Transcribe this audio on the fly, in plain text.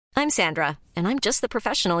I'm Sandra, and I'm just the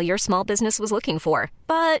professional your small business was looking for.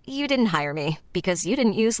 But you didn't hire me because you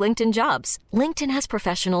didn't use LinkedIn Jobs. LinkedIn has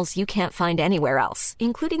professionals you can't find anywhere else,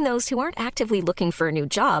 including those who aren't actively looking for a new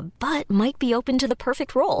job, but might be open to the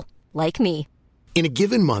perfect role, like me. In a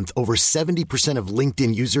given month, over 70% of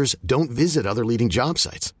LinkedIn users don't visit other leading job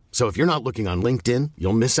sites. So if you're not looking on LinkedIn,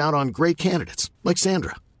 you'll miss out on great candidates like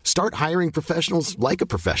Sandra. Start hiring professionals like a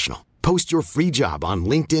professional. Post your free job on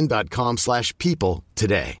linkedin.com/people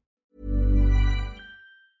today.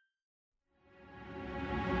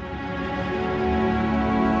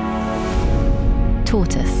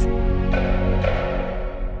 Tortoise.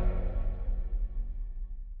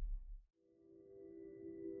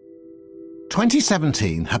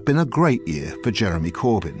 "2017 had been a great year for Jeremy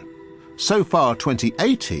Corbyn. So far,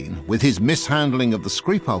 2018, with his mishandling of the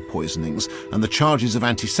Skripal poisonings and the charges of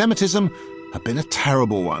anti-Semitism, had been a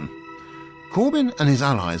terrible one. Corbyn and his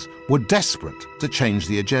allies were desperate to change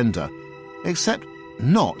the agenda, except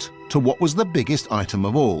not to what was the biggest item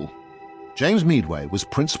of all. James Meadway was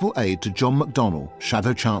principal aide to John McDonnell,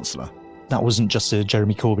 Shadow Chancellor. That wasn't just a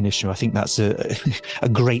Jeremy Corbyn issue. I think that's a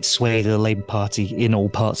great sway that the Labour Party, in all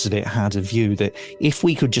parts of it, had a view that if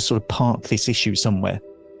we could just sort of park this issue somewhere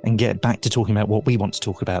and get back to talking about what we want to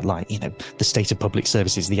talk about, like, the state of public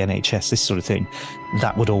services, the NHS, this sort of thing,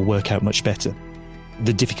 that would all work out much better.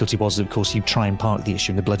 The difficulty was, of course, you try and park the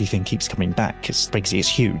issue and the bloody thing keeps coming back because Brexit is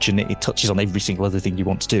huge and it touches on every single other thing you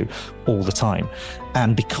want to do all the time.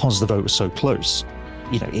 And because the vote was so close,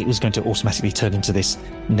 it was going to automatically turn into this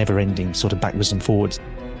never-ending sort of backwards and forwards.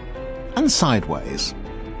 And sideways.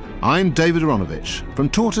 I'm David Aronovich. From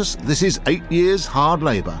Tortoise, this is 8 Years Hard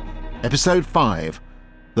Labour, Episode 5,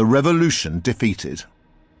 The Revolution Defeated.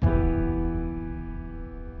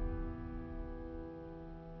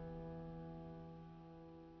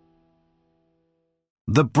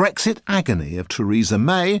 The Brexit agony of Theresa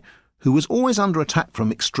May, who was always under attack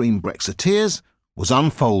from extreme Brexiteers, was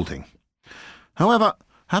unfolding. However,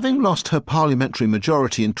 having lost her parliamentary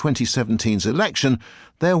majority in 2017's election,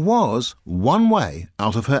 there was one way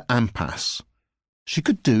out of her impasse. She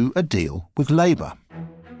could do a deal with Labour.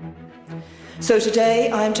 So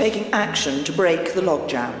today I am taking action to break the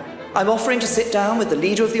logjam. I'm offering to sit down with the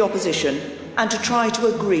Leader of the Opposition and to try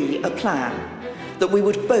to agree a plan that we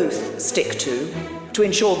would both stick to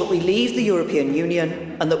ensure that we leave the European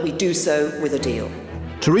Union and that we do so with a deal.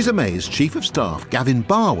 Theresa May's Chief of Staff, Gavin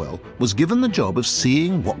Barwell, was given the job of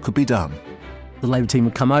seeing what could be done. The Labour team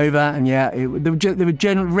would come over and, they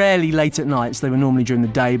were rarely late at night, so they were normally during the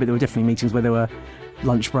day, but there were definitely meetings where there were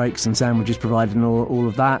lunch breaks and sandwiches provided and all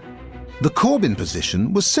of that. The Corbyn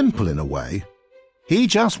position was simple in a way. He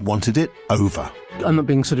just wanted it over. I'm not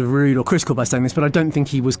being sort of rude or critical by saying this, but I don't think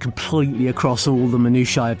he was completely across all the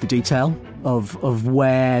minutiae of the detail of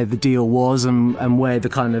where the deal was and where the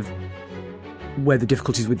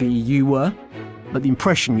difficulties with the EU were. But the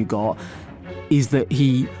impression you got is that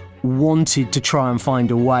he wanted to try and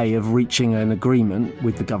find a way of reaching an agreement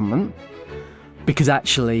with the government, because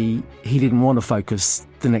actually he didn't want to focus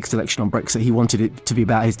the next election on Brexit. He wanted it to be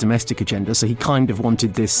about his domestic agenda, so he kind of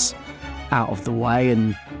wanted this out of the way,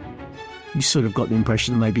 and you sort of got the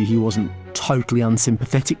impression that maybe he wasn't totally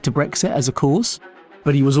unsympathetic to Brexit as a cause,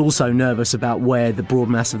 but he was also nervous about where the broad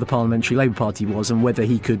mass of the Parliamentary Labour Party was and whether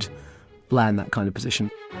he could land that kind of position.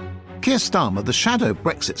 Keir Starmer, the shadow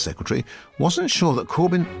Brexit secretary, wasn't sure that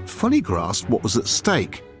Corbyn fully grasped what was at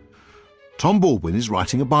stake. Tom Baldwin is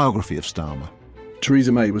writing a biography of Starmer.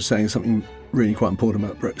 Theresa May was saying something really quite important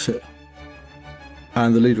about Brexit,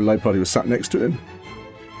 and the leader of the Labour Party was sat next to him,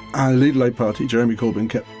 and the leader of the Labour Party, Jeremy Corbyn,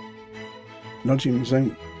 kept nudging him,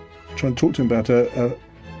 saying, trying to talk to him about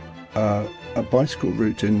a bicycle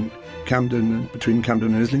route in Camden, between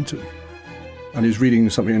Camden and Islington. And he was reading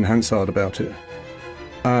something in Hansard about it.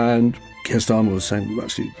 And Keir Starmer was saying, we're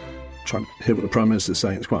actually trying to hear what the Prime Minister's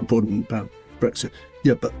saying, it's quite important about Brexit.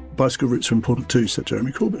 Yeah, but bicycle routes are important too, said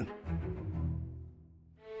Jeremy Corbyn.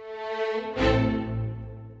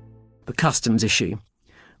 The customs issue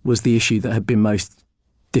was the issue that had been most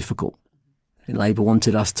difficult. And Labour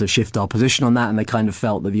wanted us to shift our position on that, and they kind of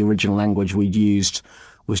felt that the original language we'd used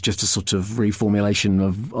was just a sort of reformulation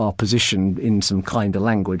of our position in some kind of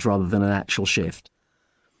language rather than an actual shift.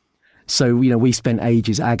 So, we spent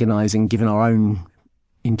ages agonising, given our own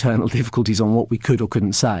internal difficulties on what we could or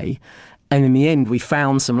couldn't say. And in the end, we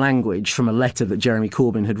found some language from a letter that Jeremy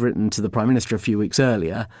Corbyn had written to the Prime Minister a few weeks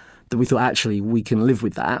earlier that we thought, actually, we can live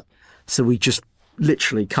with that. So we just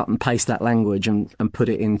literally cut and paste that language and put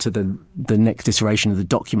it into the next iteration of the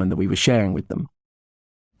document that we were sharing with them.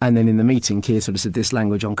 And then in the meeting, Keir sort of said, this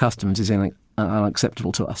language on customs is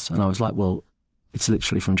unacceptable to us. And I was like, well, It's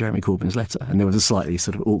literally from Jeremy Corbyn's letter. And there was a slightly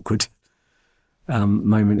sort of awkward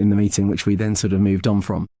moment in the meeting, which we then sort of moved on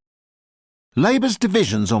from. Labour's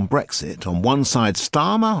divisions on Brexit, on one side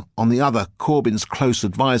Starmer, on the other Corbyn's close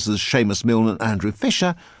advisers Seamus Milne and Andrew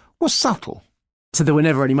Fisher, were subtle. So there were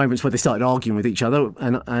never any moments where they started arguing with each other,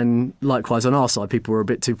 and likewise on our side, people were a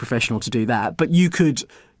bit too professional to do that. But you could,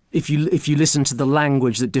 if you listen to the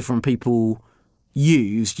language that different people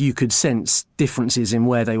used, you could sense differences in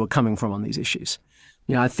where they were coming from on these issues.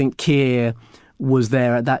 You know, I think Keir was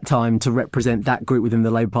there at that time to represent that group within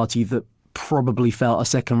the Labour Party that probably felt a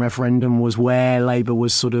second referendum was where Labour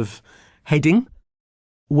was sort of heading,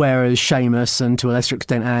 whereas Seamus and to a lesser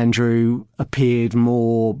extent Andrew appeared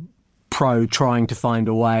more pro trying to find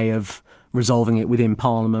a way of resolving it within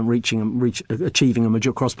Parliament, achieving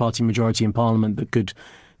a cross-party majority in Parliament that could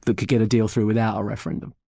get a deal through without a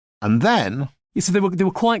referendum. And then... So they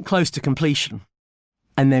were quite close to completion.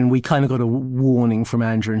 And then we kind of got a warning from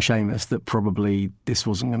Andrew and Seamus that probably this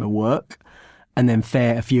wasn't going to work. And then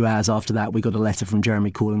a few hours after that, we got a letter from Jeremy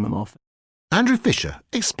calling them off. Andrew Fisher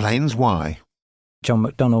explains why. John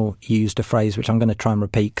McDonnell used a phrase which I'm going to try and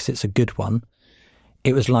repeat because it's a good one.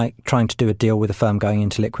 It was like trying to do a deal with a firm going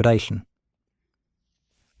into liquidation.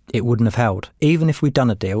 It wouldn't have held. Even if we'd done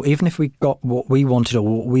a deal, even if we got what we wanted or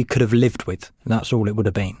what we could have lived with, that's all it would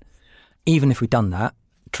have been. Even if we'd done that,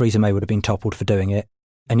 Theresa May would have been toppled for doing it.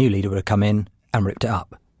 A new leader would have come in and ripped it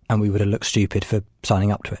up, and we would have looked stupid for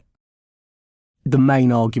signing up to it. The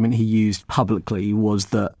main argument he used publicly was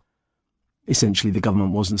that essentially the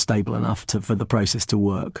government wasn't stable enough for the process to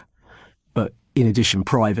work. But in addition,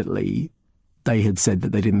 privately, they had said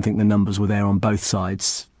that they didn't think the numbers were there on both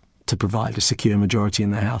sides to provide a secure majority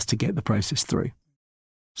in the House to get the process through.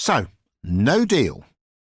 So, no deal.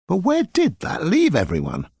 But where did that leave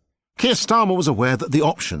everyone? Keir Starmer was aware that the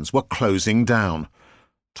options were closing down.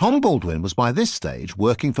 Tom Baldwin was by this stage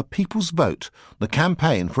working for People's Vote, the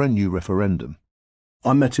campaign for a new referendum.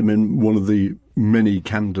 I met him in one of the many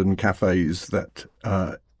Camden cafes that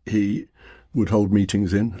he would hold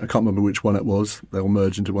meetings in. I can't remember which one it was. They'll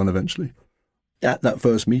merge into one eventually. At that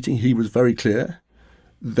first meeting, he was very clear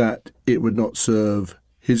that it would not serve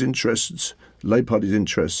his interests, Labour Party's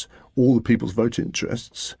interests, all the People's Vote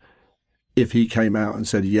interests, if he came out and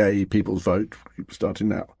said, yay, People's Vote, starting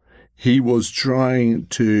now. He was trying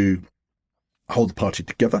to hold the party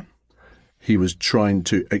together. He was trying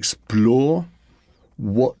to explore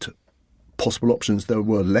what possible options there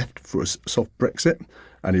were left for a soft Brexit.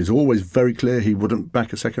 And he's always very clear he wouldn't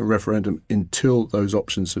back a second referendum until those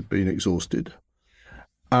options had been exhausted.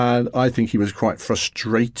 And I think he was quite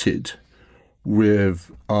frustrated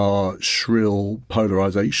with our shrill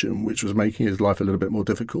polarisation, which was making his life a little bit more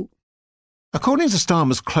difficult. According to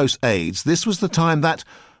Starmer's close aides, this was the time that,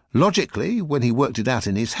 logically, when he worked it out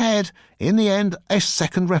in his head, in the end, a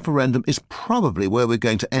second referendum is probably where we're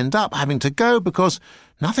going to end up having to go because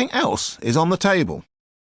nothing else is on the table.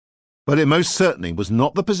 But it most certainly was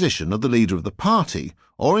not the position of the leader of the party,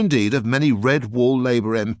 or indeed of many Red Wall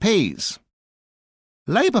Labour MPs.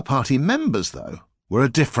 Labour Party members, though, were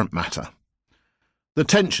a different matter. The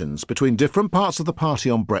tensions between different parts of the party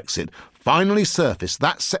on Brexit finally surfaced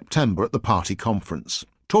that September at the party conference.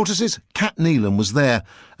 Tortoise's Kat Neelan was there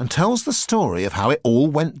and tells the story of how it all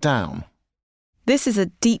went down. This is a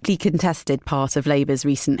deeply contested part of Labour's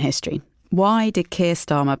recent history. Why did Keir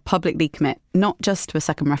Starmer publicly commit not just to a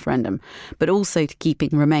second referendum, but also to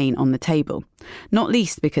keeping Remain on the table? Not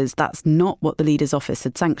least because that's not what the leader's office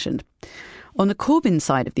had sanctioned. On the Corbyn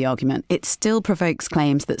side of the argument, it still provokes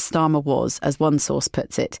claims that Starmer was, as one source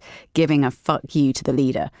puts it, giving a fuck you to the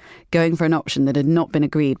leader, going for an option that had not been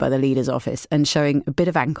agreed by the leader's office and showing a bit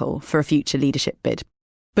of ankle for a future leadership bid.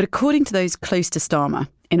 But according to those close to Starmer,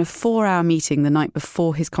 in a 4-hour meeting the night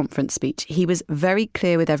before his conference speech, he was very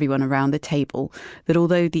clear with everyone around the table that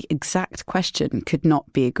although the exact question could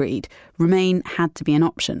not be agreed, Remain had to be an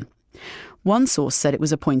option. One source said it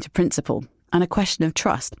was a point of principle and a question of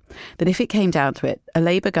trust, that if it came down to it, a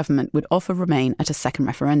Labour government would offer Remain at a second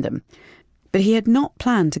referendum. But he had not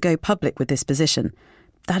planned to go public with this position.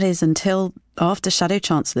 That is, until after Shadow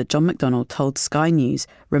Chancellor John McDonnell told Sky News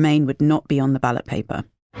Remain would not be on the ballot paper.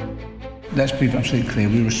 Let's be absolutely clear,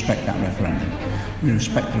 we respect that referendum. We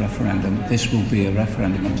respect the referendum. This will be a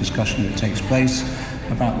referendum of discussion that takes place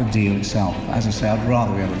about the deal itself. As I say, I'd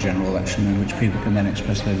rather we have a general election in which people can then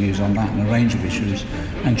express their views on that and a range of issues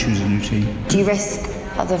and choose a new team. Do you risk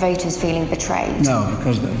other voters feeling betrayed? No,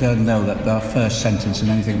 because they'll know that our first sentence in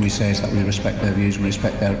anything we say is that we respect their views, we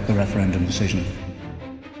respect the referendum decision.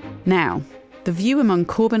 Now, the view among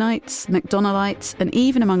Corbynites, McDonnellites and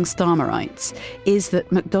even among Starmerites is that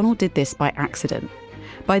McDonnell did this by accident.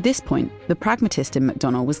 By this point, the pragmatist in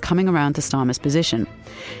McDonnell was coming around to Starmer's position.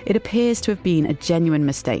 It appears to have been a genuine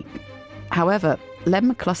mistake. However,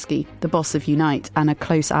 Len McCluskey, the boss of Unite and a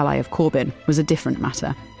close ally of Corbyn, was a different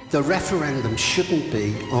matter. The referendum shouldn't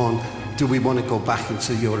be on, do we want to go back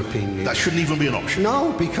into the European Union? That shouldn't even be an option.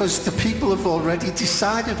 No, because the people have already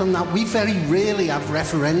decided on that. We very rarely have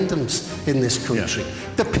referendums in this country.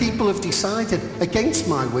 Yeah. The people have decided, against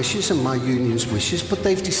my wishes and my union's wishes, but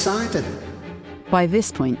they've decided. By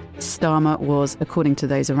this point, Starmer was, according to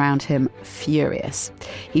those around him, furious.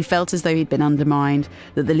 He felt as though he'd been undermined,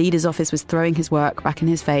 that the leader's office was throwing his work back in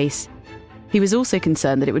his face. He was also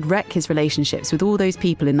concerned that it would wreck his relationships with all those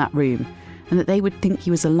people in that room, and that they would think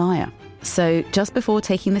he was a liar. So, just before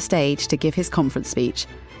taking the stage to give his conference speech,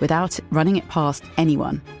 without running it past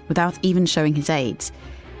anyone, without even showing his aides,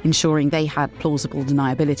 ensuring they had plausible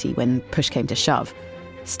deniability when push came to shove,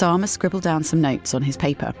 Starmer scribbled down some notes on his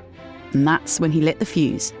paper. And that's when he lit the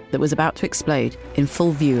fuse that was about to explode in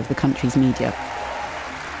full view of the country's media.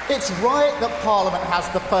 It's right that Parliament has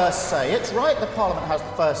the first say. It's right that Parliament has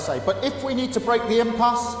the first say. But if we need to break the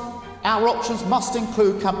impasse, our options must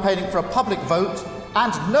include campaigning for a public vote,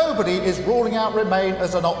 and nobody is ruling out Remain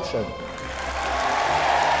as an option.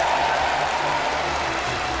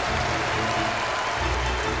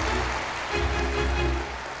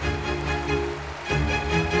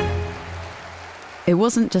 It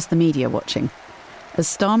wasn't just the media watching. As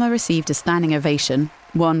Starmer received a standing ovation,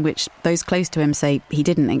 one which those close to him say he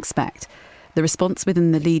didn't expect, the response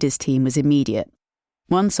within the leaders' team was immediate.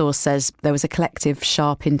 One source says there was a collective,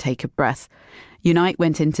 sharp intake of breath. Unite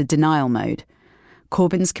went into denial mode.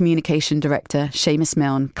 Corbyn's communication director, Seamus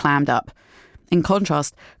Milne, clammed up. In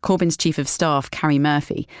contrast, Corbyn's chief of staff, Carrie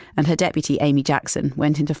Murphy, and her deputy, Amy Jackson,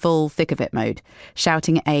 went into full thick-of-it mode,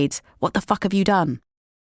 shouting at aides, "What the fuck have you done?"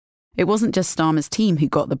 It wasn't just Starmer's team who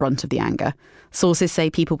got the brunt of the anger. Sources say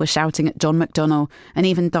people were shouting at John McDonnell and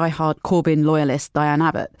even die-hard Corbyn loyalist Diane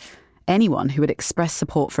Abbott. Anyone who had expressed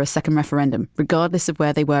support for a second referendum, regardless of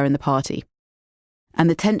where they were in the party. And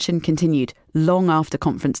the tension continued long after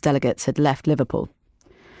conference delegates had left Liverpool.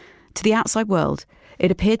 To the outside world, it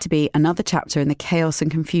appeared to be another chapter in the chaos and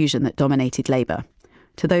confusion that dominated Labour.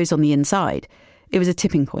 To those on the inside, it was a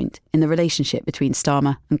tipping point in the relationship between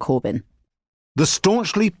Starmer and Corbyn. The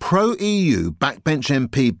staunchly pro-EU backbench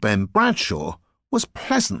MP Ben Bradshaw was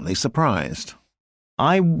pleasantly surprised.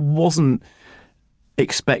 I wasn't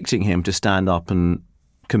expecting him to stand up and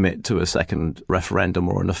commit to a second referendum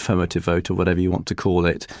or an affirmative vote or whatever you want to call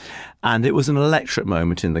it. And it was an electorate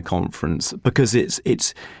moment in the conference because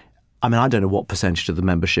it's I mean, I don't know what percentage of the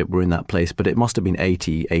membership were in that place, but it must have been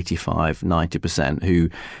 80, 85, 90% who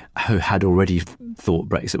had already thought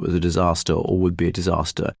Brexit was a disaster or would be a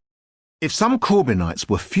disaster. If some Corbynites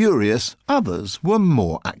were furious, others were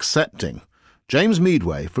more accepting. James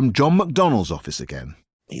Meadway from John McDonnell's office again.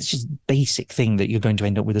 It's just a basic thing that you're going to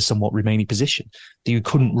end up with a somewhat Remainy position. That you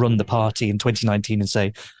couldn't run the party in 2019 and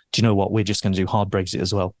say, do you know what, we're just going to do hard Brexit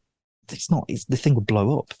as well. The thing would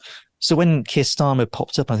blow up. So when Keir Starmer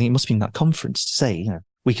popped up, I think it must have been that conference to say,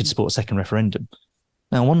 we could support a second referendum.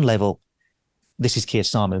 Now, on one level, this is Keir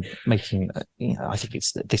Starmer making, I think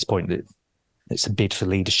it's at this point that it's a bid for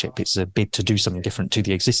leadership. It's a bid to do something different to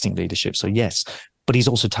the existing leadership. So yes, but he's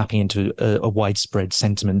also tapping into a widespread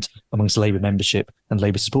sentiment amongst Labour membership and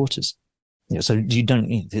Labour supporters. So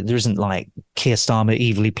there isn't like Keir Starmer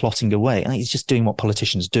evilly plotting away. He's just doing what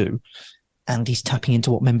politicians do, and he's tapping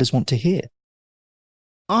into what members want to hear.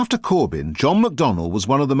 After Corbyn, John McDonnell was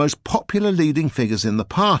one of the most popular leading figures in the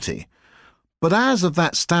party. But as of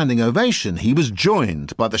that standing ovation, he was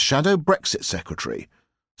joined by the shadow Brexit secretary.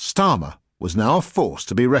 Starmer was now a force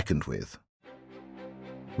to be reckoned with.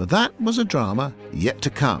 But that was a drama yet to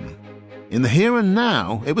come. In the here and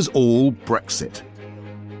now, it was all Brexit.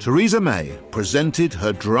 Theresa May presented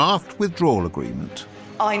her draft withdrawal agreement.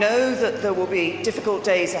 I know that there will be difficult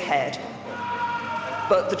days ahead,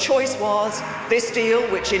 but the choice was this deal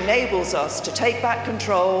which enables us to take back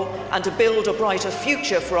control and to build a brighter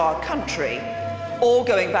future for our country, or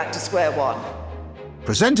going back to square one.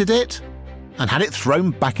 Presented it and had it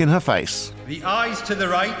thrown back in her face. The ayes to the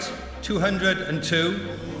right,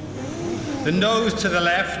 202. The noes to the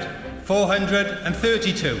left,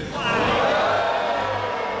 432.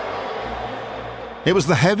 It was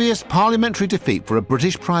the heaviest parliamentary defeat for a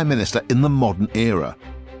British Prime Minister in the modern era.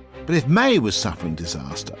 But if May was suffering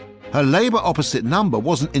disaster, her Labour opposite number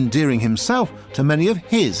wasn't endearing himself to many of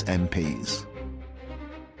his MPs.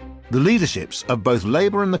 The leaderships of both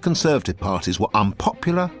Labour and the Conservative parties were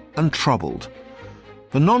unpopular and troubled.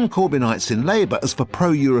 For non-Corbynites in Labour, as for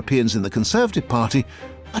pro-Europeans in the Conservative Party,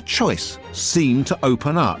 a choice seemed to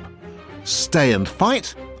open up. stay and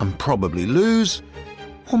fight and probably lose,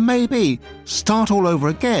 or maybe start all over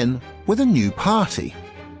again with a new party.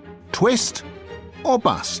 Twist or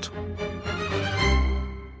bust?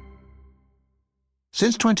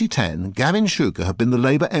 Since 2010, Gavin Shuker had been the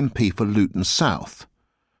Labour MP for Luton South.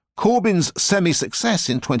 Corbyn's semi-success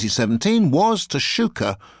in 2017 was, to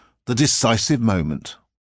Shuker, the decisive moment.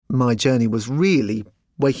 My journey was really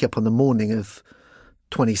waking up on the morning of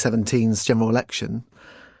 2017's general election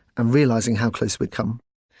and realising how close we'd come.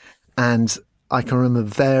 And I can remember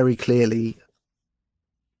very clearly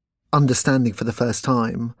understanding for the first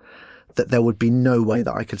time that there would be no way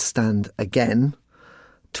that I could stand again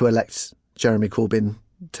to elect Jeremy Corbyn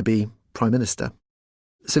to be Prime Minister.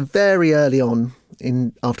 So very early on,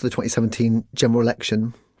 after the 2017 general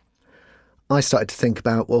election, I started to think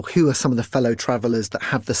about, well, who are some of the fellow travellers that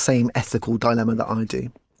have the same ethical dilemma that I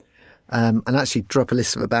do? And actually drew up a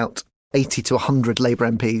list of about 80 to 100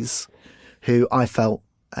 Labour MPs who I felt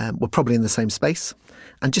were probably in the same space,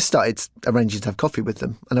 and just started arranging to have coffee with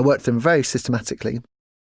them. And I worked them very systematically.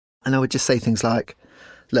 And I would just say things like,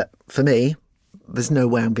 look, for me, there's no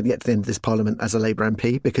way I'm going to get to the end of this Parliament as a Labour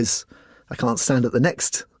MP because I can't stand at the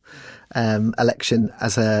next election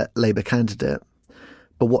as a Labour candidate.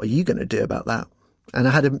 But what are you going to do about that? And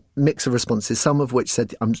I had a mix of responses, some of which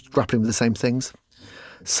said I'm grappling with the same things.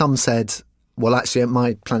 Some said, well, actually,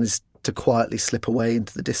 my plan is to quietly slip away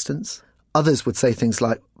into the distance. Others would say things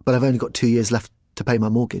like, but I've only got 2 years left to pay my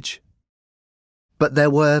mortgage. But there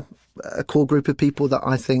were a core group of people that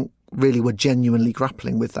I think really were genuinely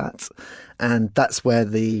grappling with that. And that's where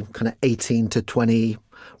the kind of 18 to 20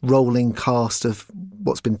 rolling cast of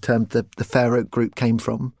what's been termed the Fair Oak group came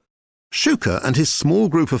from. Shuker and his small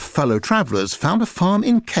group of fellow travellers found a farm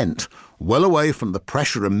in Kent, well away from the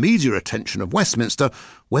pressure and media attention of Westminster,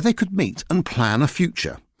 where they could meet and plan a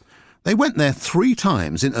future. They went there 3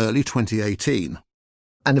 times in early 2018.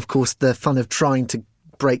 And of course, the fun of trying to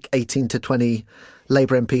break 18 to 20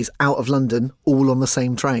 Labour MPs out of London, all on the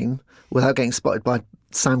same train, without getting spotted by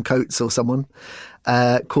Sam Coates or someone,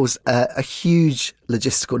 caused a huge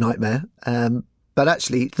logistical nightmare. But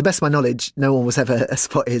actually, to the best of my knowledge, no one was ever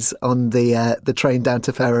spotted on the train down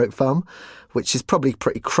to Fair Oak Farm, which is probably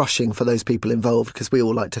pretty crushing for those people involved, because we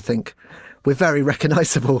all like to think we're very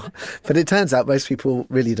recognisable. But it turns out most people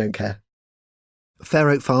really don't care. Fair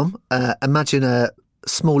Oak Farm, imagine a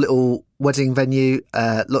small little wedding venue,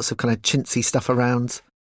 lots of kind of chintzy stuff around.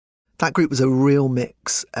 That group was a real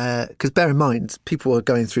mix, because bear in mind, people were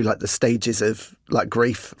going through like the stages of like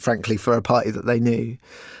grief, frankly, for a party that they knew.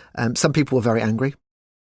 Some people were very angry,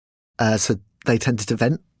 so they tended to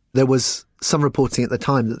vent. There was some reporting at the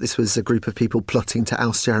time that this was a group of people plotting to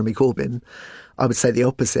oust Jeremy Corbyn. I would say the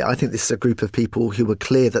opposite. I think this is a group of people who were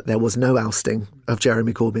clear that there was no ousting of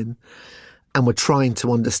Jeremy Corbyn and were trying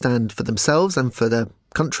to understand for themselves and for the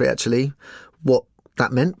country, actually, what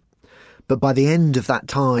that meant. But by the end of that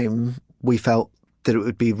time, we felt that it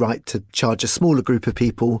would be right to charge a smaller group of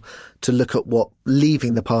people to look at what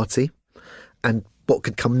leaving the party and what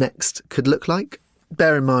could come next could look like.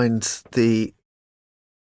 Bear in mind, the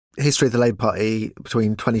history of the Labour Party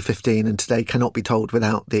between 2015 and today cannot be told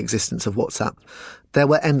without the existence of WhatsApp. There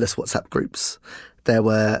were endless WhatsApp groups. There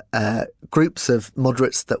were groups of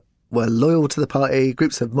moderates that were loyal to the party,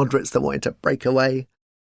 groups of moderates that wanted to break away.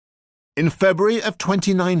 In February of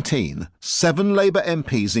 2019, 7 Labour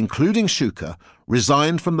MPs, including Shuker,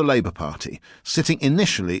 resigned from the Labour Party, sitting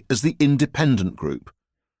initially as the independent group.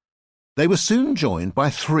 They were soon joined by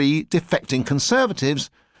 3 defecting Conservatives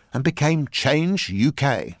and became Change UK.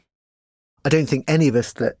 I don't think any of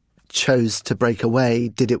us that chose to break away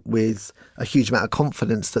did it with a huge amount of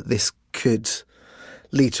confidence that this could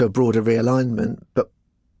lead to a broader realignment, but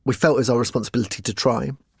we felt it was our responsibility to try.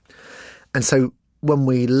 And so when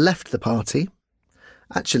we left the party,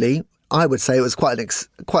 actually, I would say it was quite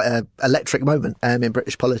an electric moment in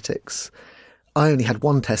British politics. I only had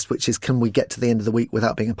one test, which is, can we get to the end of the week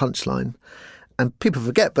without being a punchline? And people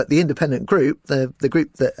forget, but the independent group, the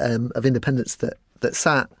group that of independents that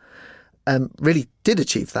sat, really did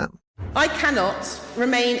achieve that. I cannot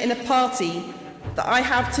remain in a party that I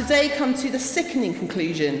have today come to the sickening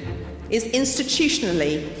conclusion is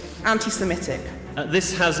institutionally anti-Semitic.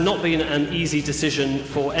 This has not been an easy decision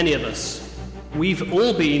for any of us. We've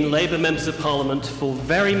all been Labour members of Parliament for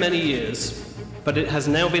very many years, but it has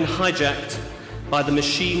now been hijacked by the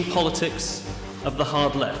machine politics of the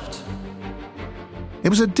hard left. It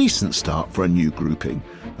was a decent start for a new grouping,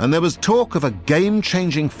 and there was talk of a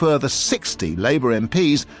game-changing further 60 Labour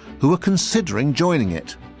MPs who were considering joining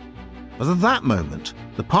it. But at that moment,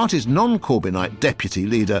 the party's non-Corbynite deputy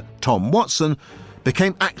leader, Tom Watson,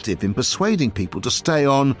 became active in persuading people to stay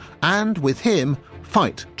on and, with him,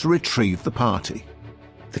 fight to retrieve the party.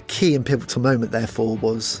 The key and pivotal moment, therefore,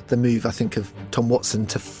 was the move, I think, of Tom Watson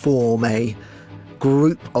to form a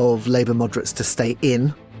group of Labour moderates to stay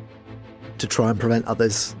in to try and prevent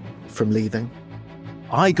others from leaving.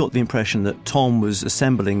 I got the impression that Tom was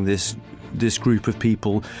assembling this group of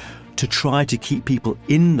people to try to keep people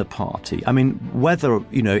in the party. I mean, whether,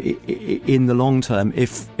 in the long term,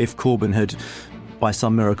 if Corbyn had, by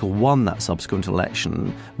some miracle, won that subsequent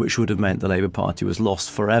election, which would have meant the Labour Party was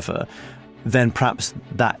lost forever, then perhaps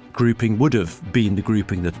that grouping would have been the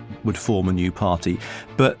grouping that would form a new party.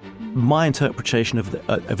 But my interpretation of it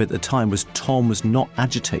at the time was Tom was not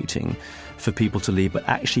agitating for people to leave, but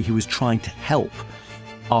actually he was trying to help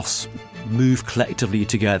us move collectively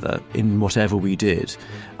together in whatever we did,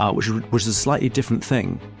 which was a slightly different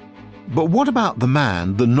thing. But what about the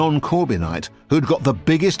man, the non-Corbynite, who'd got the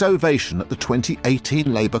biggest ovation at the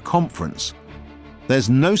 2018 Labour conference? There's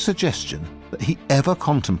no suggestion that he ever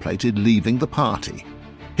contemplated leaving the party.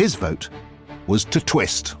 His vote was to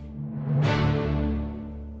twist.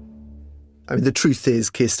 I mean, the truth is,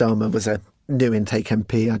 Keir Starmer was a new intake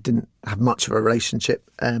MP. I didn't have much of a relationship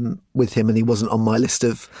with him, and he wasn't on my list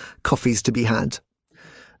of coffees to be had.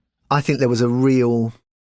 I think there was a real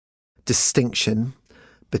distinction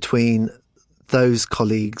between those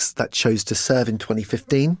colleagues that chose to serve in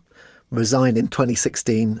 2015, resign in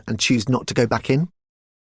 2016 and choose not to go back in,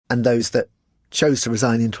 and those that chose to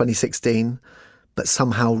resign in 2016 but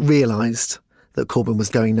somehow realised that Corbyn was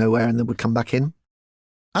going nowhere and then would come back in.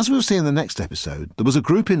 As we'll see in the next episode, there was a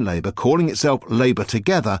group in Labour calling itself Labour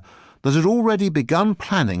Together that had already begun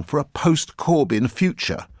planning for a post-Corbyn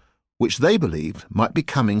future, which they believed might be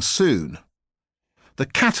coming soon. The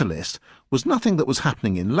catalyst was nothing that was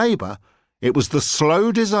happening in Labour, it was the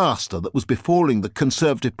slow disaster that was befalling the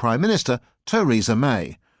Conservative Prime Minister, Theresa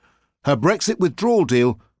May. Her Brexit withdrawal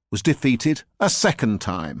deal was defeated a second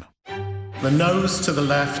time. The noes to the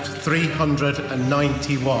left,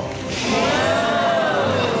 391.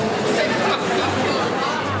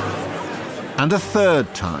 And a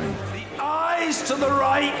third time. The ayes to the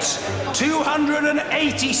right,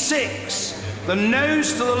 286. The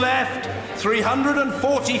noes to the left,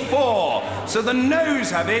 344. So the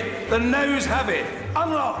noes have it, the noes have it.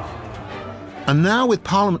 Unlock. And now, with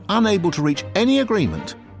Parliament unable to reach any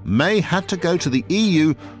agreement, May had to go to the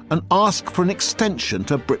EU and ask for an extension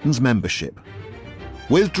to Britain's membership.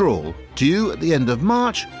 Withdrawal, due at the end of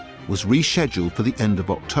March, was rescheduled for the end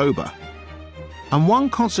of October. And one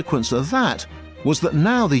consequence of that was that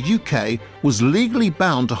now the UK was legally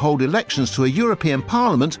bound to hold elections to a European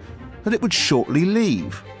Parliament that it would shortly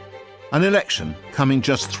leave. An election, coming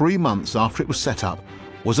just 3 months after it was set up,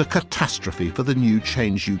 was a catastrophe for the new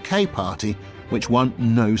Change UK party, which won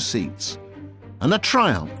no seats. And a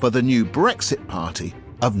triumph for the new Brexit party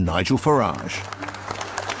of Nigel Farage.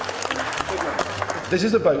 This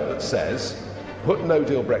is a vote that says, put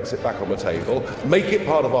no-deal Brexit back on the table, make it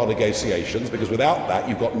part of our negotiations, because without that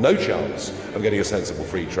you've got no chance of getting a sensible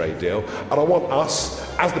free trade deal. And I want us,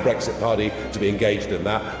 as the Brexit party, to be engaged in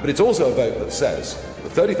that. But it's also a vote that says the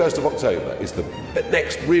 31st of October is the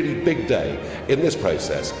next really big day in this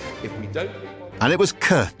process. If we don't... And it was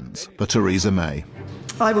curtains for Theresa May.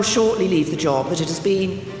 I will shortly leave the job that it has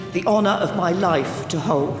been the honour of my life to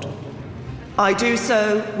hold. I do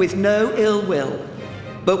so with no ill will,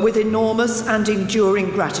 but with enormous and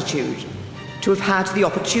enduring gratitude to have had the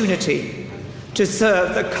opportunity to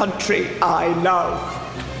serve the country I love.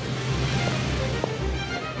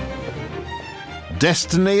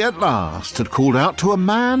 Destiny at last had called out to a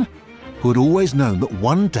man who had always known that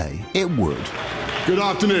one day it would. Good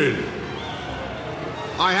afternoon.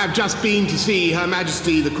 I have just been to see Her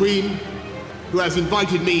Majesty the Queen, who has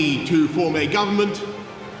invited me to form a government,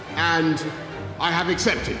 and I have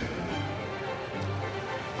accepted.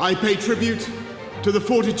 I pay tribute to the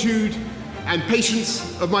fortitude and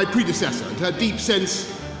patience of my predecessor and her deep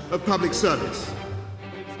sense of public service.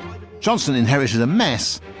 Johnson inherited a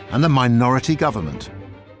mess and a minority government.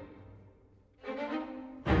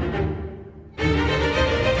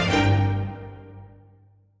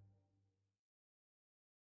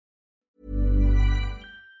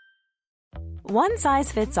 One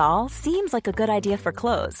size fits all seems like a good idea for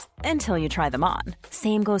clothes until you try them on.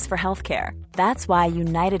 Same goes for healthcare. That's why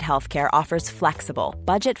United Healthcare offers flexible,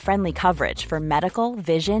 budget-friendly coverage for medical,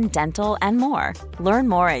 vision, dental, and more. Learn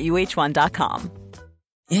more at uh1.com.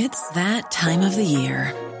 It's that time of the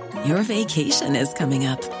year. Your vacation is coming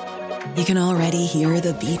up. You can already hear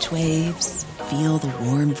the beach waves, feel the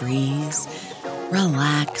warm breeze,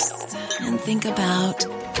 relax, and think about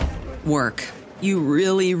work. You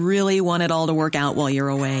really, really want it all to work out while you're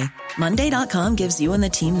away. Monday.com gives you and the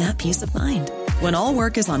team that peace of mind. When all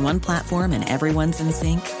work is on one platform and everyone's in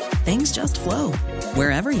sync, things just flow.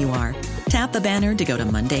 Wherever you are, tap the banner to go to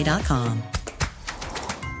Monday.com.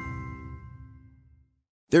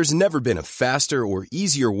 There's never been a faster or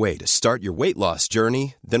easier way to start your weight loss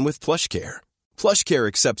journey than with PlushCare. PlushCare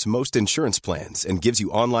accepts most insurance plans and gives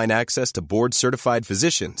you online access to board-certified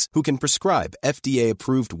physicians who can prescribe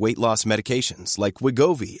FDA-approved weight loss medications like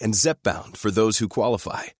Wegovy and Zepbound for those who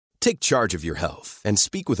qualify. Take charge of your health and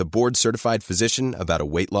speak with a board-certified physician about a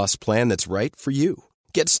weight loss plan that's right for you.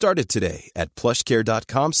 Get started today at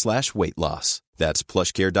plushcare.com/weight loss. That's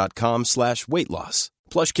plushcare.com/weight loss.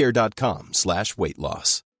 plushcare.com/weight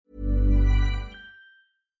loss.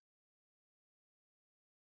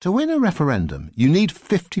 To win a referendum, you need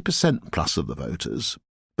 50% plus of the voters.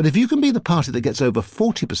 But if you can be the party that gets over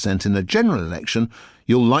 40% in a general election,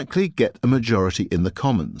 you'll likely get a majority in the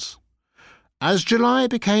Commons. As July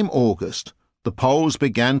became August, the polls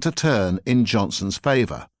began to turn in Johnson's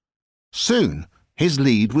favour. Soon, his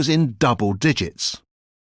lead was in double digits.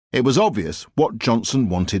 It was obvious what Johnson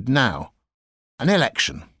wanted now: an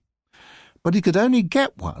election. But he could only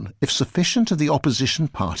get one if sufficient of the opposition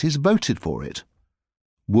parties voted for it.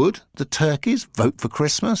 Would the turkeys vote for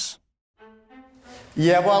Christmas?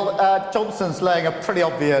 Yeah, well, Johnson's laying a pretty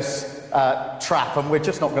obvious trap, and we're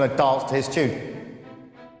just not going to dance to his tune.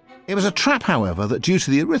 It was a trap, however, that due to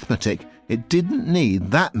the arithmetic, it didn't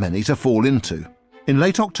need that many to fall into. In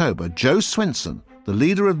late October, Joe Swinson, the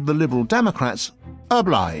leader of the Liberal Democrats,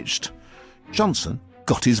 obliged. Johnson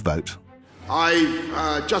got his vote.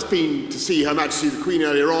 I've just been to see Her Majesty the Queen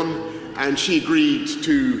earlier on, and she agreed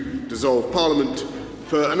to dissolve Parliament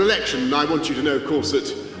for an election. And I want you to know, of course,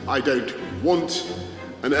 that I don't want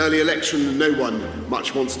an early election, and no one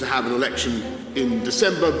much wants to have an election in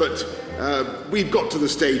December, but we've got to the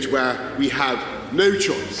stage where we have no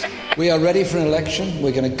choice. We are ready for an election.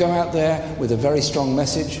 We're going to go out there with a very strong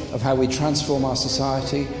message of how we transform our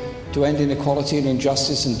society to end inequality and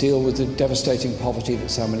injustice and deal with the devastating poverty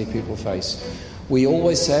that so many people face. We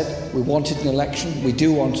always said we wanted an election. We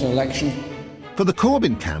do want an election. For the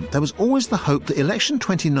Corbyn camp, there was always the hope that election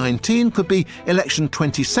 2019 could be election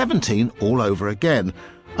 2017 all over again,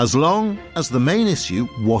 as long as the main issue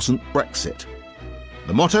wasn't Brexit.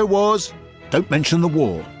 The motto was, "Don't mention the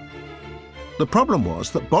war." The problem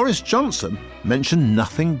was that Boris Johnson mentioned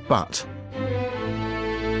nothing but.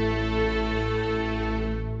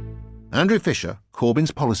 Andrew Fisher,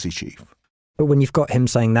 Corbyn's policy chief. But when you've got him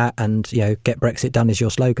saying that and, get Brexit done is your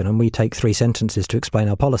slogan, and we take 3 sentences to explain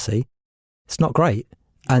our policy, it's not great.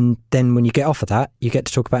 And then when you get off of that, you get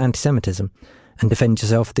to talk about anti-Semitism and defend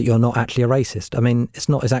yourself that you're not actually a racist. I mean, it's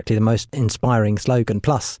not exactly the most inspiring slogan.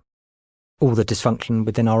 Plus, all the dysfunction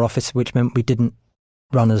within our office, which meant we didn't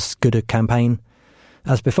run as good a campaign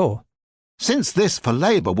as before. Since this for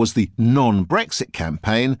Labour was the non-Brexit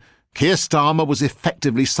campaign, Keir Starmer was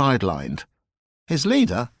effectively sidelined. His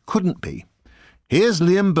leader couldn't be. Here's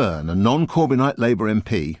Liam Byrne, a non-Corbynite Labour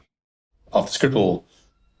MP. After Skripal,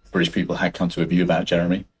 British people had come to a view about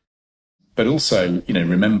Jeremy. But also,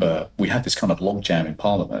 remember, we had this kind of logjam in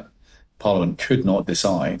Parliament. Parliament could not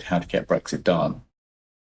decide how to get Brexit done.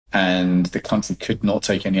 And the country could not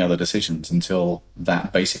take any other decisions until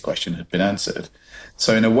that basic question had been answered.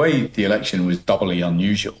 So in a way, the election was doubly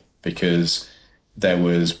unusual because there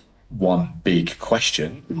was one big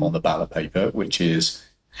question on the ballot paper, which is,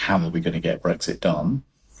 how are we going to get Brexit done?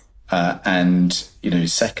 And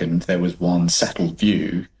second, there was one settled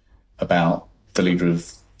view about the leader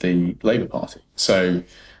of the Labour Party. So,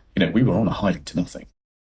 we were on a hiding to nothing.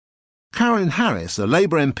 Caroline Harris, a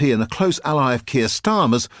Labour MP and a close ally of Keir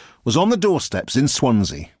Starmer's, was on the doorsteps in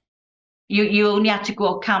Swansea. You only had to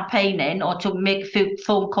go campaigning or to make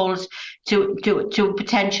phone calls to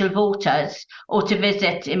potential voters, or to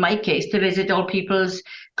visit, in my case, to visit all people's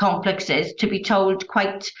complexes, to be told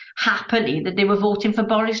quite happily that they were voting for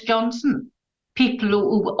Boris Johnson. People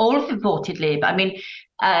who all have voted Labour. I mean,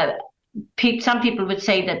 some people would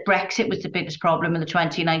say that Brexit was the biggest problem in the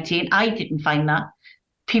 2019. I didn't find that.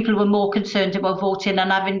 People were more concerned about voting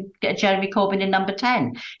and having Jeremy Corbyn in number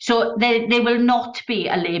 10. So there will not be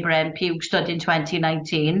a Labour MP who stood in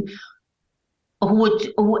 2019 who,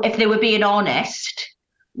 if they were being honest,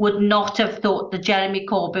 would not have thought that Jeremy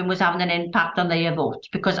Corbyn was having an impact on their vote,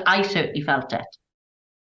 because I certainly felt it.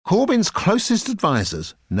 Corbyn's closest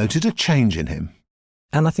advisers noted a change in him.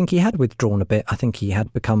 And I think he had withdrawn a bit. I think he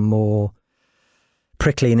had become more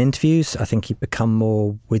prickly in interviews. I think he'd become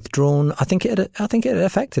more withdrawn. I think it had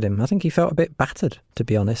affected him. I think he felt a bit battered, to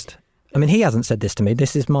be honest. I mean, he hasn't said this to me.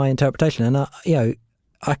 This is my interpretation. And,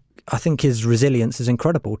 I think his resilience is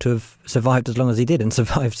incredible to have survived as long as he did and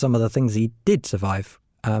survived some of the things he did survive,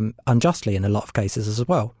 unjustly in a lot of cases as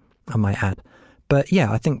well, I might add. But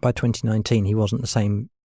yeah, I think by 2019 he wasn't the same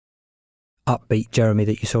upbeat Jeremy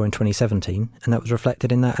that you saw in 2017, and that was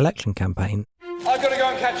reflected in that election campaign. I've got to go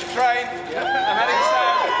and catch a train. I'm heading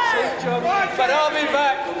south. But I'll be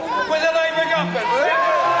back with a Labour government.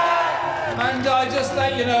 And I just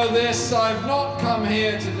let you know this, I've not come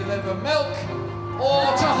here to deliver milk or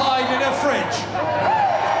to hide in a fridge.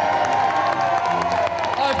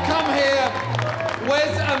 I've come here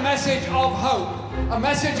with a message of hope. A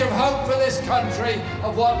message of hope for this country,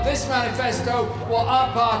 of what this manifesto, what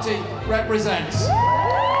our party represents.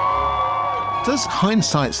 Does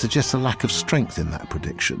hindsight suggest a lack of strength in that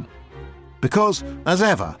prediction? Because, as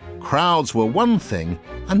ever, crowds were one thing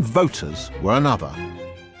and voters were another.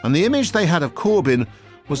 And the image they had of Corbyn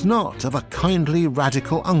was not of a kindly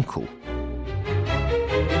radical uncle.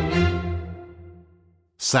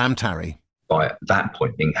 Sam Tarry. By that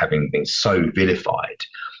point, having been so vilified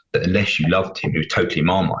that unless you loved him, he was totally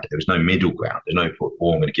Marmite. There was no middle ground. There's no point,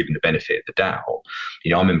 I'm going to give him the benefit of the doubt. I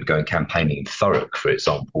remember going campaigning in Thurrock, for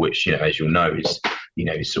example, which, as you'll know, is,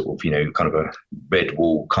 sort of, kind of a red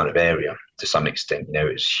wall kind of area to some extent.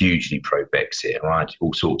 It's hugely pro-Brexit, right?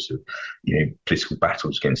 All sorts of, political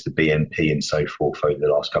battles against the BNP and so forth over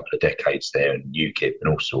the last couple of decades there, and UKIP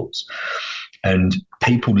and all sorts. And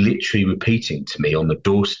people literally repeating to me on the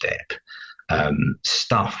doorstep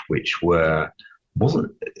stuff which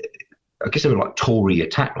wasn't, I guess they were like Tory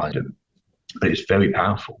attack lines, but it was very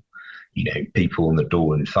powerful. People on the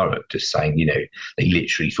door in Thurrock just saying, they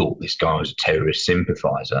literally thought this guy was a terrorist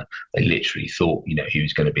sympathiser. They literally thought, he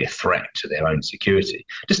was going to be a threat to their own security.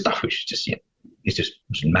 Just stuff which just, it's just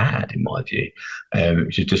was mad in my view.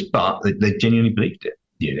 But they genuinely believed it.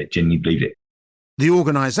 They genuinely believed it. The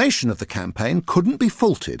organisation of the campaign couldn't be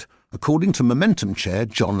faulted, according to Momentum chair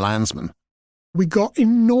John Landsman. We got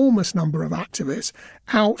enormous number of activists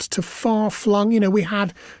out to far-flung, we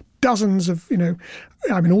had dozens of,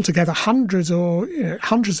 altogether hundreds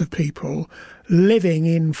of people living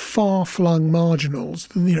in far-flung marginals,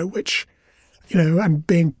 which, and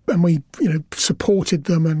we, supported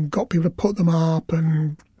them and got people to put them up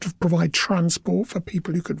and to provide transport for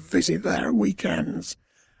people who could visit there at weekends.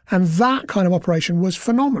 And that kind of operation was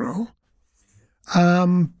phenomenal.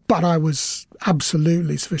 But I was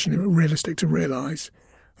absolutely sufficiently realistic to realise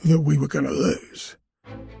that we were going to lose.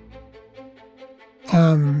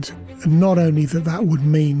 And not only that would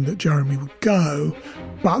mean that Jeremy would go,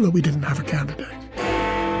 but that we didn't have a candidate.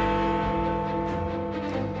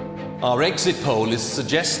 Our exit poll is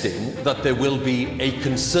suggesting that there will be a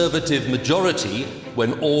Conservative majority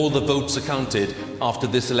when all the votes are counted after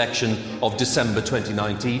this election of December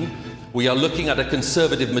 2019. We are looking at a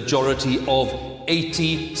Conservative majority of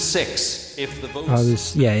 86 if the votes... I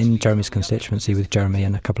was, in Jeremy's constituency with Jeremy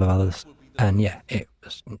and a couple of others. And it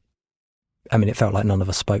was... it felt like none of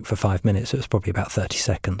us spoke for 5 minutes. It was probably about 30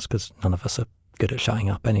 seconds because none of us are good at shutting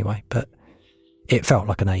up anyway. But it felt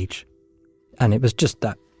like an age. And it was just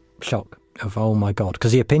that shock of, oh my God.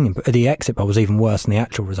 Because the exit poll was even worse than the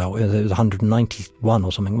actual result. It was 191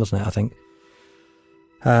 or something, wasn't it, I think?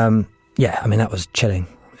 That was chilling.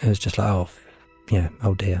 It was just like, oh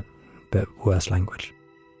dear. But worse language.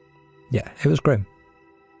 Yeah, it was grim.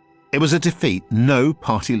 It was a defeat no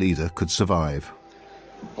party leader could survive.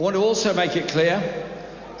 I want to also make it clear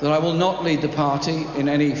that I will not lead the party in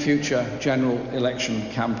any future general election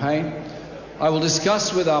campaign. I will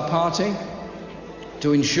discuss with our party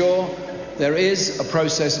to ensure there is a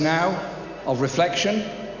process now of reflection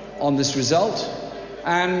on this result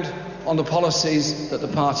and on the policies that the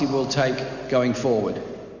party will take going forward.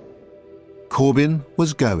 Corbyn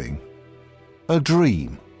was going. A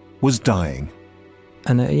dream was dying.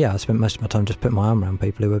 And I spent most of my time just putting my arm around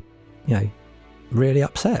people who were, really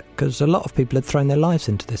upset because a lot of people had thrown their lives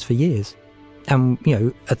into this for years. And,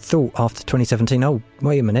 had thought after 2017, oh,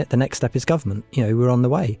 wait a minute, the next step is government. We're on the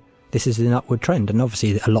way. This is an upward trend. And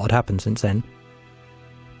obviously a lot had happened since then.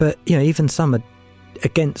 But, even some had,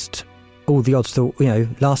 against all the odds, thought,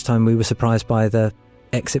 last time we were surprised by the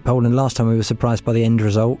exit poll and last time we were surprised by the end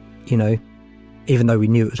result, even though we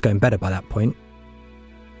knew it was going better by that point.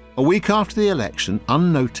 A week after the election,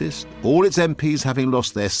 unnoticed, all its MPs having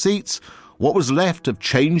lost their seats, what was left of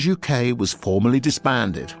Change UK was formally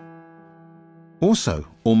disbanded. Also,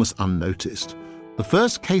 almost unnoticed, the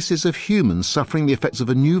first cases of humans suffering the effects of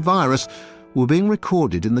a new virus were being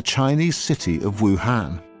recorded in the Chinese city of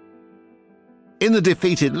Wuhan. In the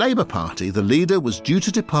defeated Labour Party, the leader was due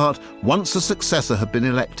to depart once a successor had been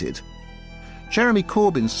elected. Jeremy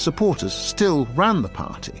Corbyn's supporters still ran the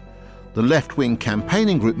party, the left-wing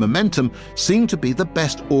campaigning group Momentum seemed to be the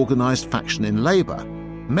best organised faction in Labour.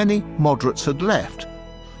 Many moderates had left.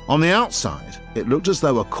 On the outside, it looked as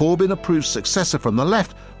though a Corbyn-approved successor from the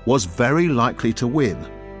left was very likely to win.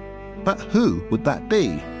 But who would that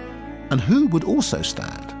be? And who would also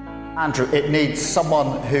stand? Andrew, it needs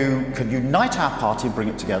someone who can unite our party and bring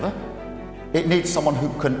it together. It needs someone who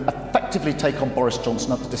can effectively take on Boris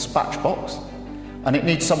Johnson at the dispatch box. And it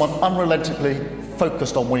needs someone unrelentingly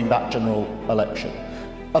focused on winning that general election.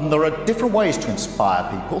 And there are different ways to inspire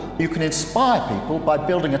people. You can inspire people by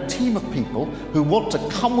building a team of people who want to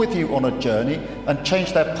come with you on a journey and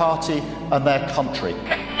change their party and their country.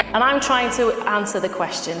 And I'm trying to answer the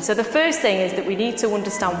question. So the first thing is that we need to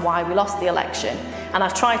understand why we lost the election. And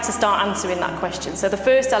I've tried to start answering that question. So the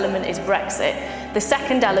first element is Brexit. The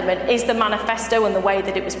second element is the manifesto and the way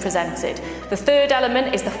that it was presented. The third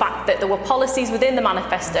element is the fact that there were policies within the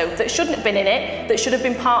manifesto that shouldn't have been in it, that should have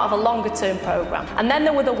been part of a longer term programme. And then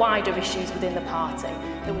there were the wider issues within the party.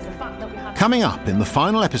 There was the fact that we had... Coming up in the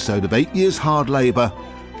final episode of 8 Years Hard Labour,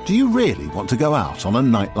 do you really want to go out on a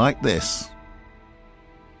night like this?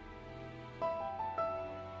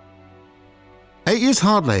 8 Years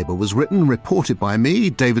Hard Labour was written and reported by me,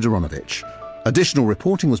 David Aronovich. Additional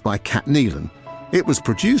reporting was by Kat Neelan. It was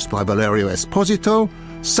produced by Valerio Esposito,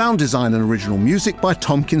 sound design and original music by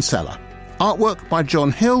Tom Kinsella, artwork by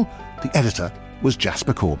John Hill, the editor was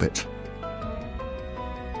Jasper Corbett.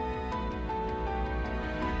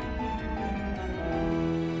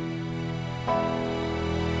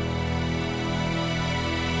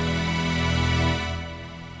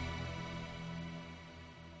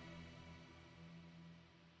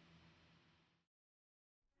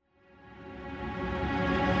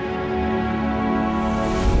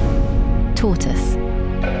 Tortoise.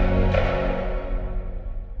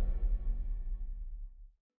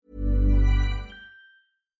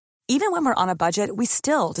 Even when we're on a budget, we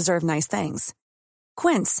still deserve nice things.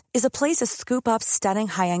 Quince is a place to scoop up stunning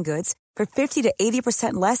high-end goods for 50 to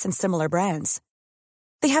 80% less than similar brands.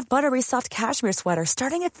 They have buttery soft cashmere sweaters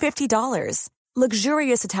starting at $50,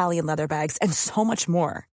 luxurious Italian leather bags, and so much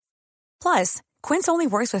more. Plus, Quince only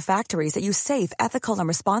works with factories that use safe, ethical, and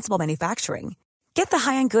responsible manufacturing. Get the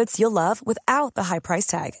high-end goods you'll love without the high price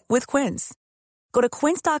tag with Quince. Go to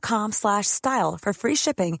quince.com/style for free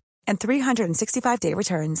shipping and 365-day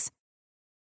returns.